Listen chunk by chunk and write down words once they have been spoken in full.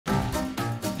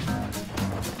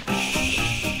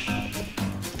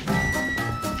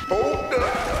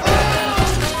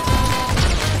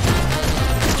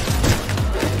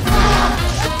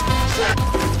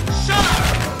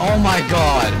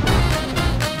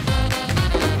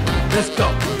Let's go.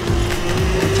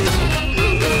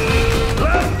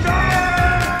 Let's go!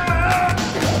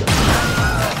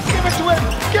 Give it to him!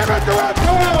 Give it to him!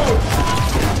 Go!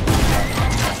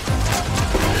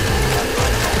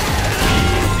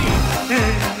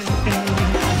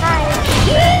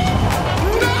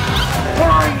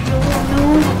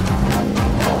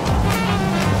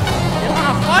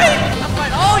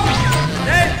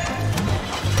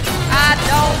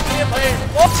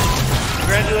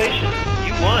 Congratulations,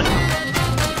 you won.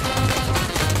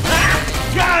 Ah,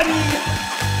 got him!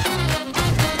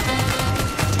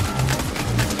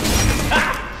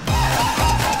 Ah.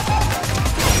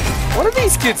 What are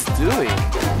these kids doing?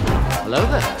 Hello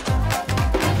there.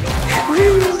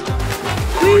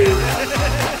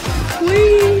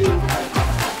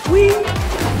 Wee.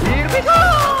 Here we go.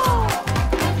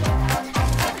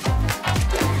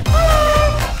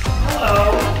 Hello.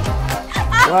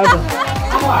 What?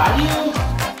 How are you?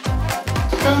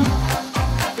 Come,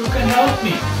 you can help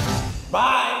me.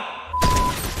 Bye.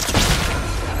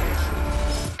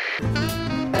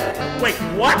 Wait,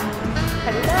 what?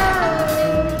 Hello.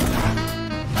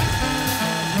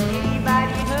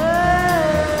 Anybody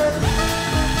home?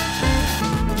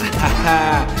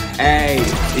 Hey,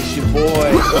 it's your boy.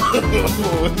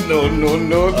 No.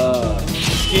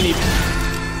 Skinny.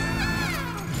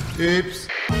 Oops.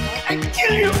 I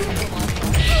kill you.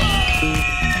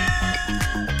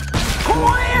 Call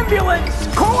an ambulance!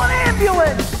 Call an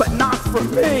ambulance! But not for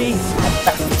me!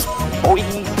 Boy.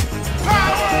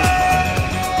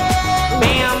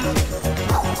 Bam!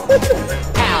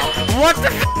 Ow! What the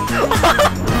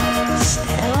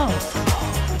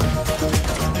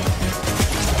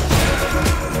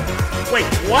Wait,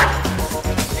 what?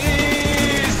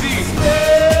 Easy!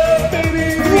 Yeah, baby!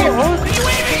 What are you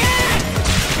aiming at?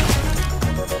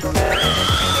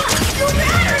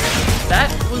 That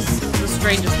was the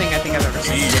strangest thing I think I've ever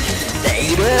seen.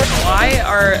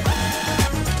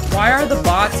 Why are the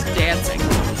bots dancing? You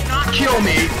cannot kill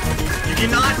me. You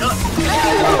cannot.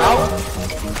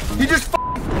 He just.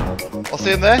 I'll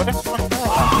see him there.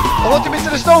 I want him into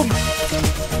the stone.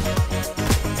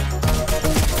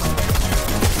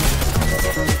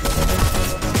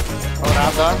 Oh, now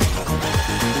I'm done.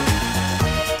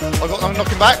 I'm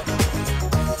knocking back.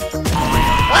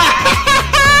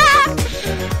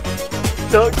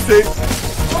 Toxic.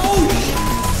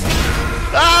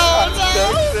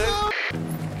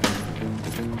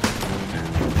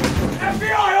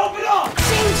 FBI, open up!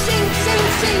 Sing, sing, sing,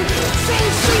 sing, sing,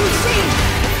 sing, sing.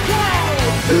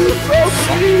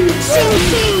 Sing,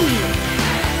 sing.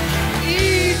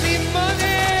 Easy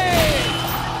money!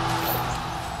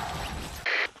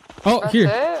 Oh, That's here.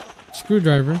 it?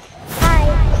 Screwdriver. Hi.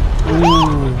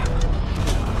 Ooh.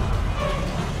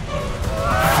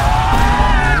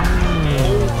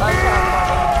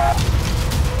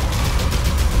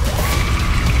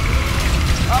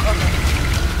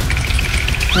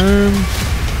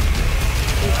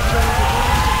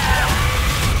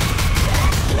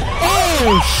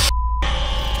 Oh,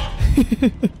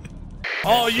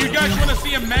 Oh, you guys want to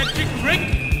see a magic trick?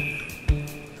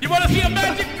 You want to see a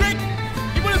magic trick?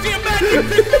 You want to see a magic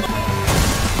trick?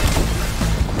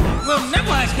 Well,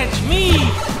 never catch me!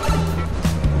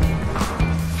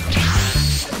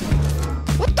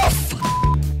 What the f?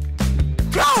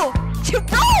 Bro!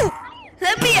 Bro!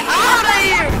 Let me out of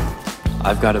here!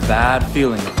 I've got a bad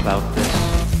feeling about this.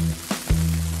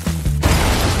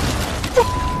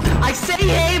 I say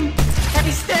him!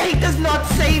 Heavy stay does not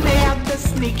say me, I'm the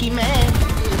sneaky man.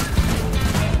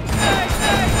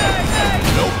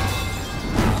 Nope.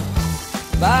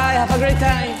 Bye, have a great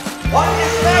time. What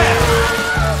is that?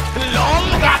 Long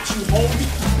got you, homie.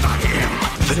 I am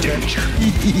the danger.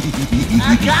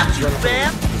 I got you,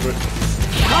 fam.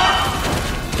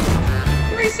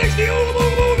 360 ooga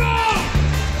booga!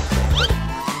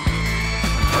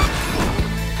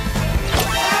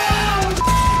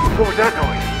 What was that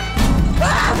noise?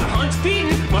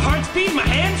 My heart's beating, my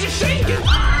hands are shaking.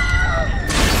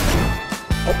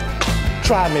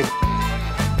 Try me.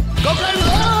 Go crazy!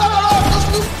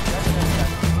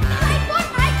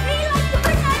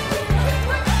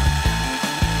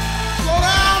 Slow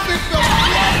down, big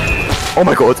fella. Oh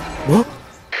my god. What?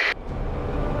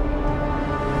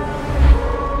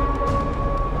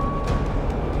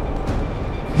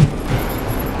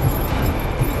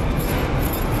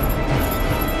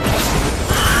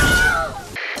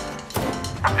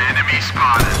 Enemy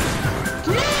spotted.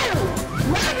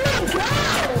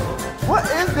 What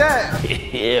is that?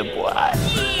 Yeah, boy.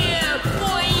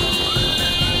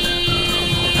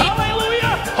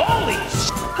 Hallelujah! Holy sh!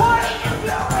 What are you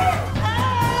doing?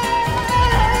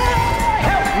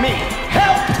 Help me!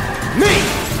 Help me!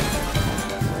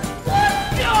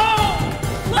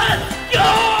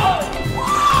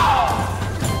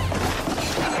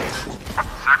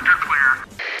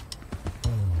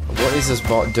 this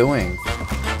bot doing?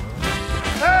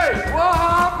 Hey, what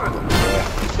happened?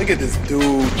 Look at this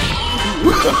dude.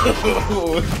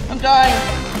 I'm dying.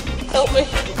 Help me.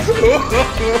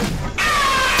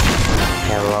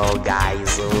 Hello,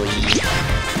 guys.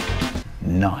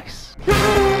 Nice.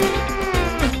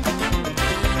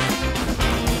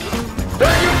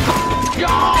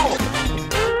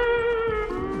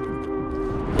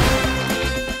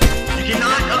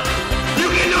 You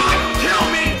cannot tell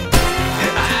me.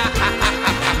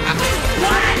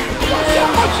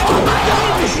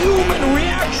 Human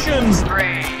reactions.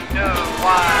 3, 2,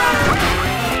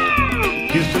 1.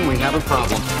 Houston, we have a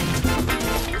problem.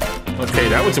 Okay,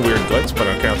 that was a weird glitch, but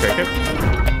okay, I'll take it.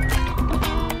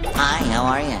 Hi, how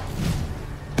are you?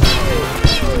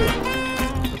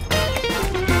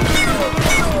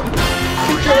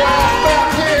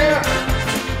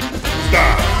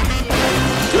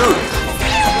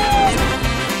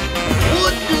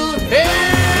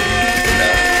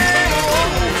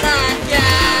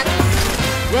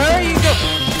 Where are you going?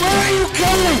 Where are you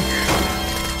going?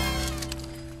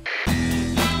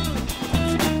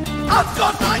 I've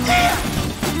got an idea.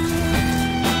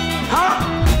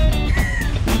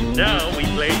 Now we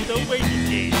play the waiting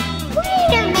game.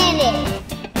 Wait a minute!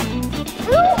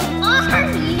 Who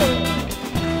are you?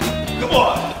 Come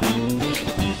on.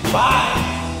 Bye.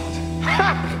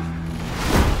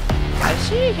 I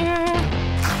see you.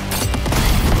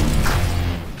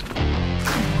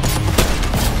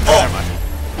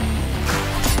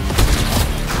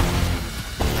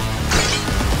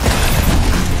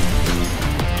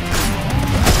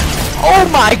 Oh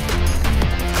my!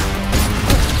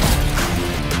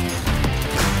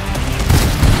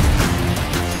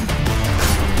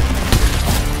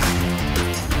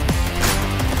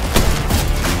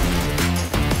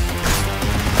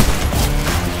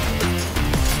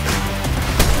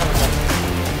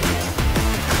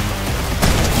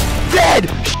 Dead!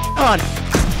 On!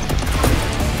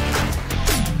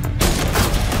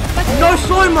 No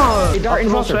slow-mo! Dart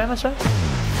in water.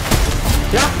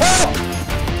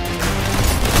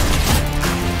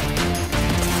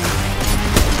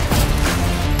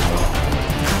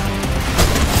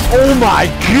 Oh my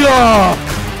god!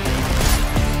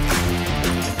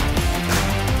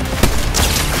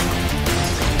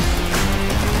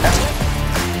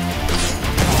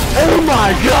 Oh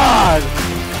my god!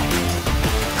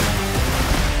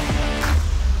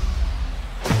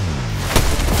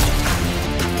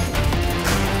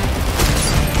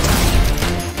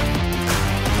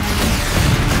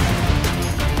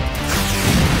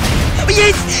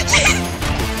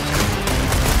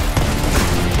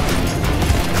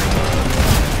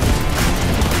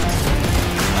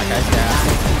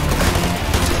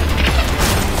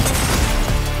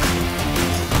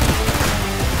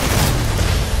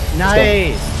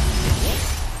 Nice!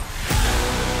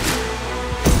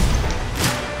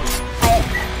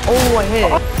 Oh, I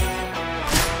hit it.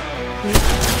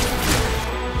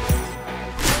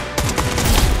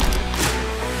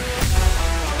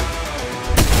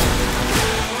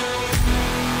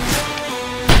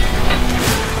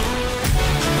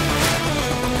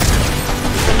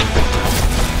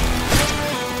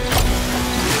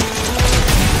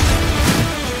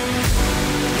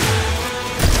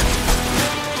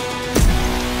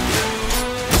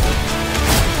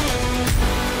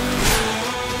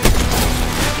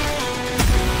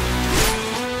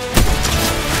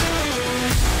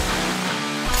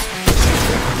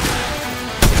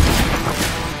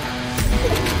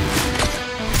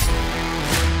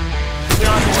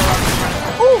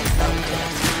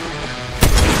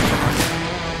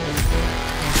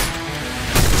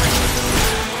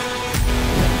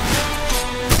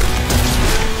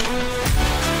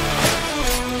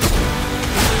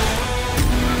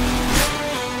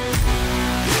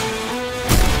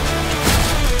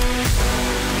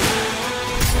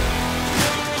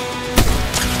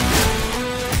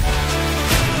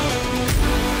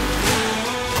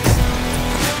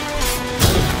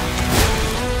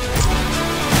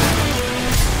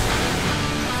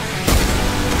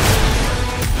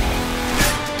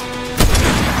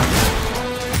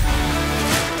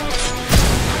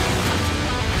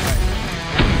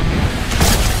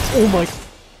 Oh my